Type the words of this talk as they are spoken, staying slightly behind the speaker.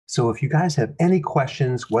So if you guys have any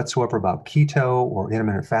questions whatsoever about keto or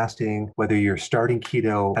intermittent fasting, whether you're starting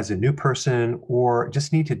keto as a new person or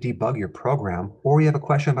just need to debug your program, or you have a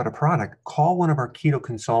question about a product, call one of our keto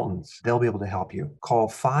consultants. They'll be able to help you. Call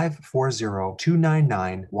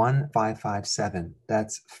 540-299-1557.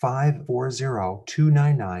 That's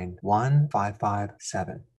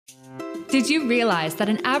 540-299-1557. Did you realize that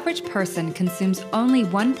an average person consumes only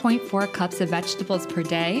 1.4 cups of vegetables per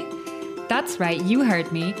day? That's right, you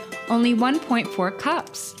heard me. Only 1.4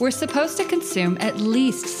 cups. We're supposed to consume at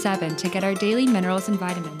least 7 to get our daily minerals and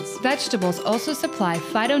vitamins. Vegetables also supply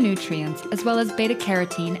phytonutrients as well as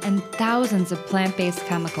beta-carotene and thousands of plant-based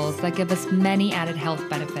chemicals that give us many added health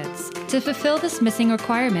benefits. To fulfill this missing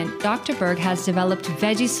requirement, Dr. Berg has developed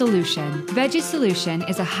Veggie Solution. Veggie Solution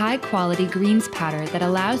is a high-quality greens powder that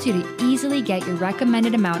allows you to easily get your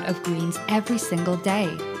recommended amount of greens every single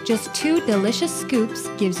day. Just 2 delicious scoops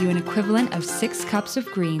gives you an equivalent of 6 cups of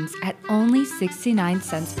greens at only 69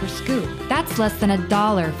 cents per scoop. That's less than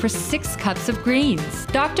 $1 for 6 cups of greens.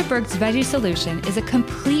 Dr. Berg's Veggie Solution is a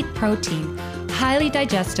complete protein, highly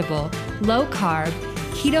digestible, low carb,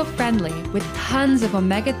 keto-friendly with tons of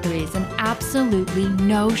omega-3s and absolutely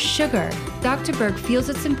no sugar. Dr. Berg feels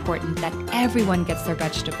it's important that everyone gets their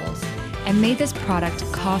vegetables and made this product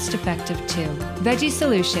cost-effective too. Veggie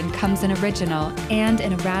Solution comes in original and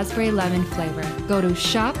in a raspberry lemon flavor. Go to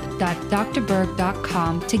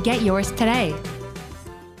shop.drberg.com to get yours today.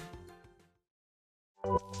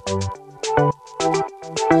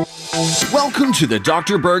 Welcome to the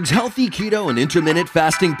Dr. Berg's Healthy Keto and Intermittent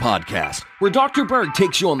Fasting Podcast, where Dr. Berg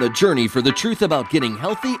takes you on the journey for the truth about getting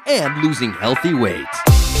healthy and losing healthy weight.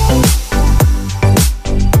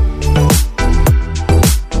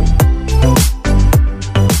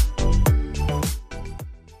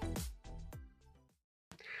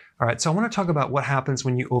 All right, so I want to talk about what happens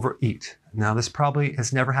when you overeat. Now, this probably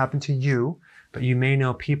has never happened to you, but you may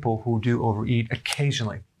know people who do overeat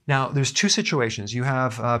occasionally. Now, there's 2 situations. You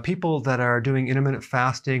have people that are doing intermittent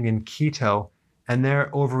fasting and keto, and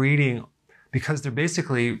they're overeating because they're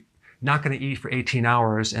basically not going to eat for 18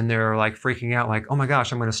 hours, and they're like freaking out like, oh my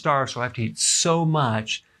gosh, I'm going to starve, so I have to eat so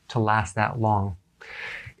much to last that long.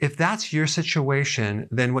 If that's your situation,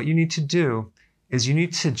 then what you need to do is you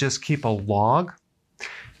need to just keep a log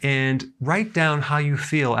and write down how you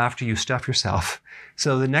feel after you stuff yourself.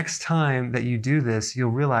 So the next time that you do this, you'll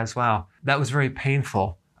realize, wow, that was very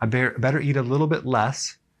painful. I better eat a little bit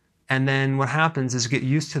less. And then what happens is you get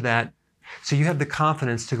used to that. So you have the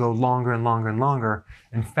confidence to go longer and longer and longer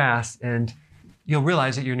and fast, and you'll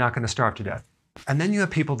realize that you're not going to starve to death. And then you have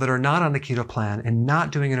people that are not on the keto plan and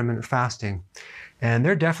not doing intermittent fasting. And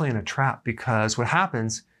they're definitely in a trap, because what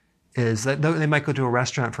happens is that they might go to a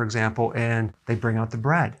restaurant, for example, and they bring out the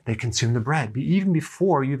bread. They consume the bread even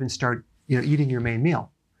before you even start eating your main meal.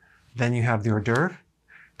 Then you have the hors d'oeuvre.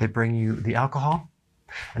 They bring you the alcohol.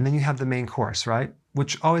 And then you have the main course, right?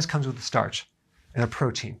 Which always comes with a starch and a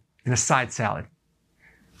protein and a side salad.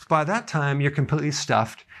 By that time, you're completely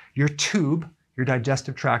stuffed. Your tube, your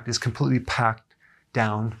digestive tract, is completely packed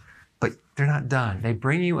down, but they're not done. They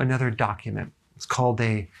bring you another document. It's called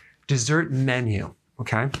a dessert menu,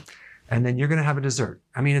 okay? And then you're going to have a dessert.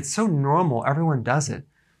 I mean, it's so normal. Everyone does it.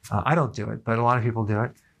 I don't do it, but a lot of people do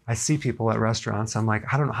it. I see people at restaurants. I'm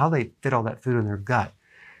like, I don't know how they fit all that food in their gut.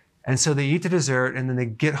 And so they eat the dessert, and then they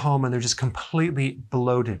get home and they're just completely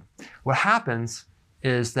bloated. What happens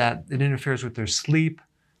is that it interferes with their sleep.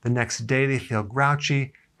 The next day they feel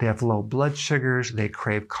grouchy. They have low blood sugars. They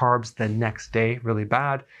crave carbs the next day really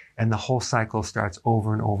bad. And the whole cycle starts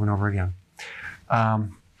over and over and over again.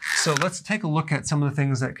 So let's take a look at some of the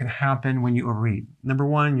things that can happen when you overeat. Number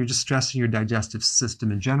 1, you're just stressing your digestive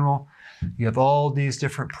system in general. You have all these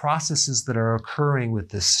different processes that are occurring with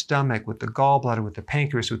the stomach, with the gallbladder, with the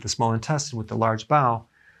pancreas, with the small intestine, with the large bowel.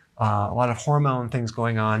 A lot of hormone things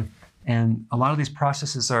going on. And a lot of these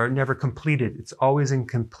processes are never completed. It's always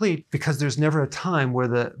incomplete because there's never a time where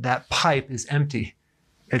that pipe is empty.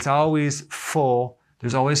 It's always full.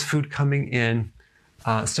 There's always food coming in.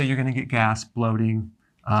 So you're going to get gas, bloating,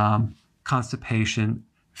 constipation,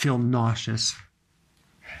 feel nauseous.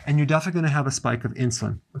 And you're definitely going to have a spike of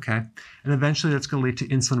insulin, okay? And eventually that's going to lead to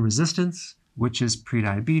insulin resistance, which is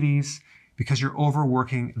prediabetes, because you're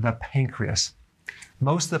overworking the pancreas.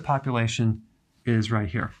 Most of the population is right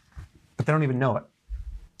here, but they don't even know it.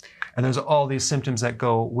 And there's all these symptoms that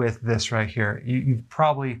go with this right here. You've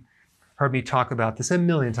probably heard me talk about this a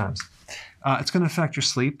million times. It's going to affect your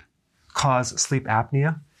sleep, cause sleep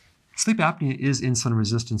apnea. Sleep apnea is insulin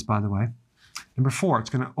resistance, by the way. Number 4, it's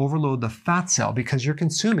going to overload the fat cell because you're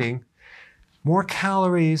consuming more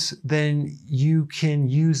calories than you can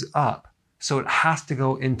use up. So it has to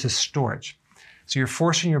go into storage. So you're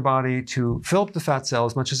forcing your body to fill up the fat cell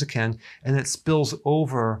as much as it can, and it spills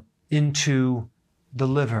over into the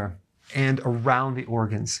liver and around the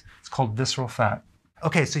organs. It's called visceral fat.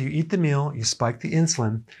 Okay, so you eat the meal, you spike the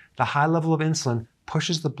insulin. The high level of insulin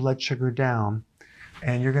pushes the blood sugar down,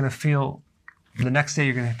 and you're going to feel, the next day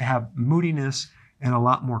you're going to have moodiness and a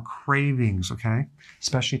lot more cravings, okay?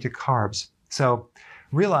 Especially to carbs. So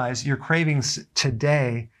realize your cravings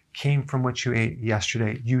today came from what you ate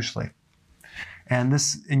yesterday, usually. And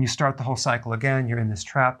you start the whole cycle again, you're in this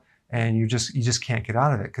trap, and you just can't get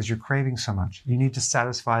out of it because you're craving so much. You need to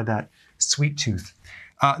satisfy that sweet tooth.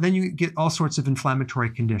 Then you get all sorts of inflammatory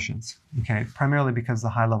conditions, okay? Primarily because of the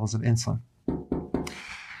high levels of insulin.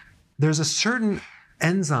 There's a certain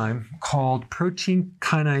enzyme called protein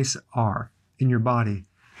kinase R in your body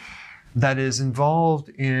that is involved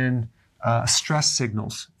in stress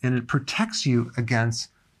signals, and it protects you against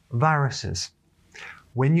viruses.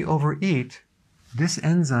 When you overeat, this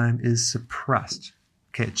enzyme is suppressed.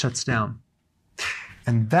 Okay, it shuts down.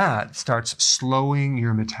 And that starts slowing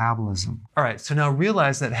your metabolism. All right, so now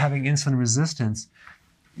realize that having insulin resistance,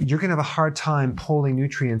 you're going to have a hard time pulling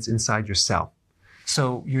nutrients inside your cell.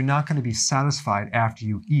 So you're not going to be satisfied after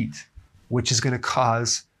you eat, which is going to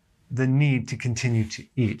cause the need to continue to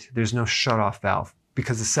eat. There's no shut-off valve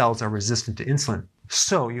because the cells are resistant to insulin.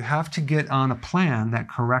 So you have to get on a plan that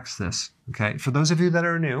corrects this. Okay, for those of you that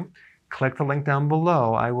are new, click the link down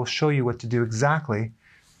below. I will show you what to do exactly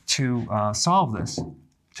to solve this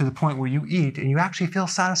to the point where you eat and you actually feel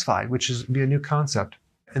satisfied, which is be a new concept.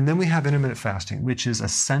 And then we have intermittent fasting, which is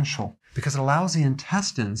essential because it allows the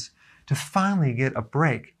intestines to finally get a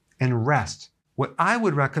break and rest. What I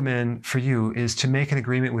would recommend for you is to make an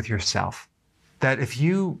agreement with yourself that if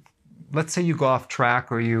you, let's say you go off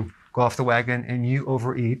track or you go off the wagon and you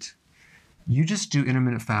overeat, you just do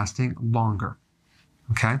intermittent fasting longer,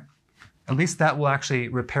 okay? At least that will actually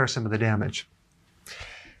repair some of the damage.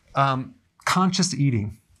 Conscious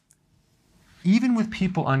eating. Even with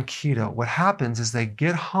people on keto, what happens is they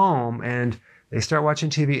get home and they start watching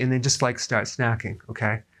TV and they just like start snacking,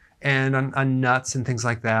 okay? And on nuts and things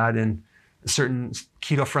like that and certain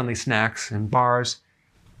keto-friendly snacks and bars.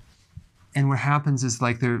 And what happens is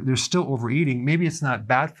like they're still overeating. Maybe it's not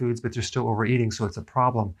bad foods, but they're still overeating, so it's a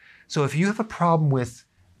problem. So if you have a problem with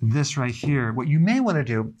this right here, what you may want to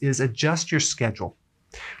do is adjust your schedule.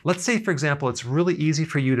 Let's say, for example, it's really easy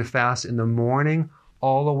for you to fast in the morning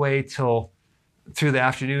all the way through the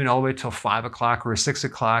afternoon, all the way till 5 o'clock or 6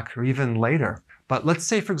 o'clock or even later. But let's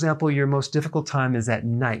say, for example, your most difficult time is at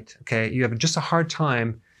night, okay? You have just a hard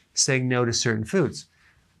time saying no to certain foods.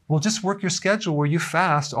 Well, just work your schedule where you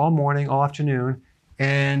fast all morning, all afternoon,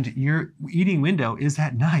 and your eating window is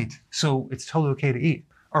at night. So it's totally okay to eat.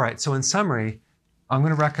 All right, so in summary, I'm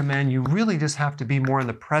going to recommend you really just have to be more in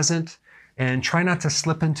the present and try not to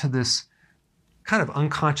slip into this kind of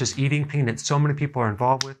unconscious eating thing that so many people are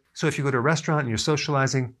involved with. So if you go to a restaurant and you're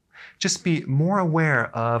socializing, just be more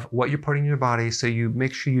aware of what you're putting in your body so you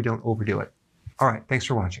make sure you don't overdo it. All right, thanks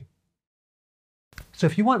for watching. So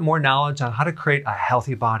if you want more knowledge on how to create a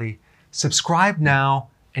healthy body, subscribe now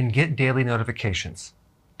and get daily notifications.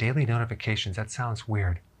 Daily notifications, that sounds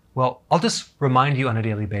weird. Well, I'll just remind you on a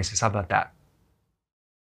daily basis. How about that?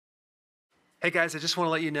 Hey guys, I just want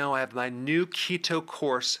to let you know I have my new keto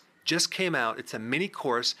course just came out. It's a mini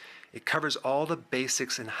course. It covers all the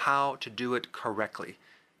basics and how to do it correctly.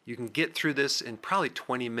 You can get through this in probably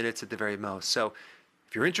 20 minutes at the very most. So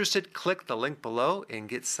if you're interested, click the link below and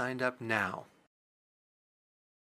get signed up now.